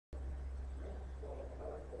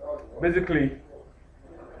Basically,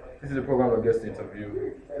 this is a program that gets to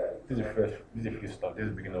interview. This is fresh. This is a few stuff. This is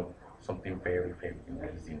the beginning of something very, very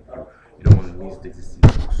amazing. You don't want to miss this.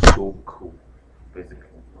 This is so cool. Basically,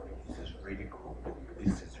 this is really cool.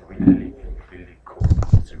 This is really, really cool.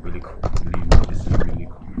 This is really cool. Believe me, this is really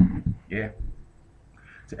cool. Yeah.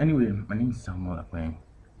 So anyway, my name is Samuel Akwen,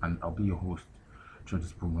 and I'll be your host through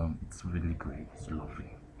this program. It's really great. It's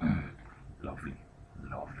lovely. Lovely.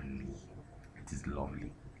 Lovely. It is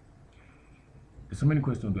lovely. There's so many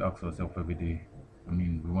questions we ask ourselves every day. I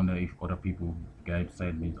mean, we wonder if other people, guys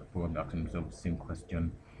beside me, are probably asking themselves the same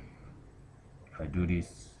question. If I do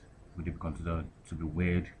this, would it be considered to be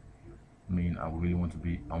weird? I mean, I really want to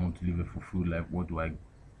be, I want to live a fulfilled life. What do I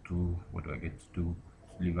do? What do I get to do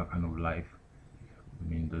to live that kind of life? I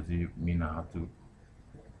mean, does it mean I have to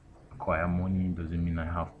acquire money? Does it mean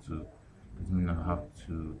I have to, does it mean I have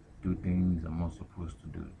to do things I'm not supposed to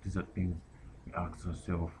do? These are things we ask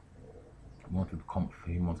ourselves. We want to become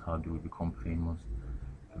famous. How do we become famous?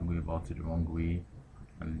 Can we go about it the wrong way?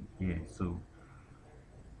 And yeah, so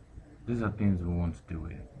these are things we want to do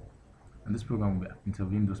with. And this program will be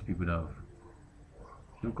interviewing those people that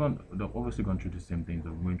they've obviously gone through the same things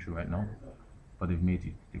they're going through right now, but they've made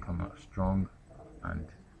it. They come out strong, and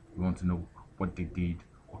we want to know what they did,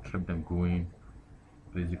 what kept them going,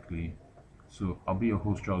 basically. So I'll be your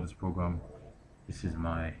host throughout this program. This is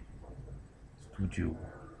my studio,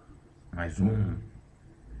 my Zoom.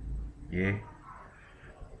 Yeah.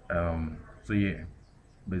 So yeah,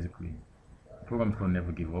 basically, the program is called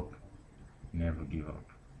Never Give Up. Never give up.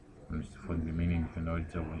 And for the meaning, you can already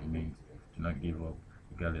tell what it means. Do not give up,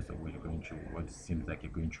 regardless of what you're going through, what it seems like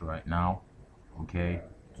you're going through right now. Okay?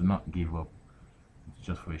 Do not give up. It's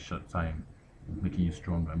just for a short time. It's making you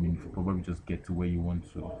stronger. I mean, if you probably just get to where you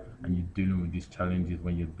want to, and you're dealing with these challenges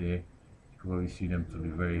when you're there, you probably see them to be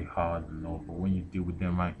very hard and all. But when you deal with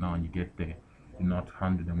them right now and you get there, you know how to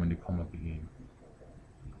handle them when they come up again.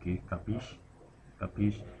 Okay? Capiche?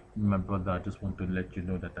 Capiche? My brother, I just want to let you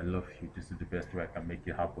know that I love you. This is the best way I can make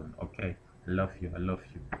it happen. Okay? I love you. I love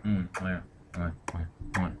you.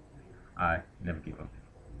 I never give up.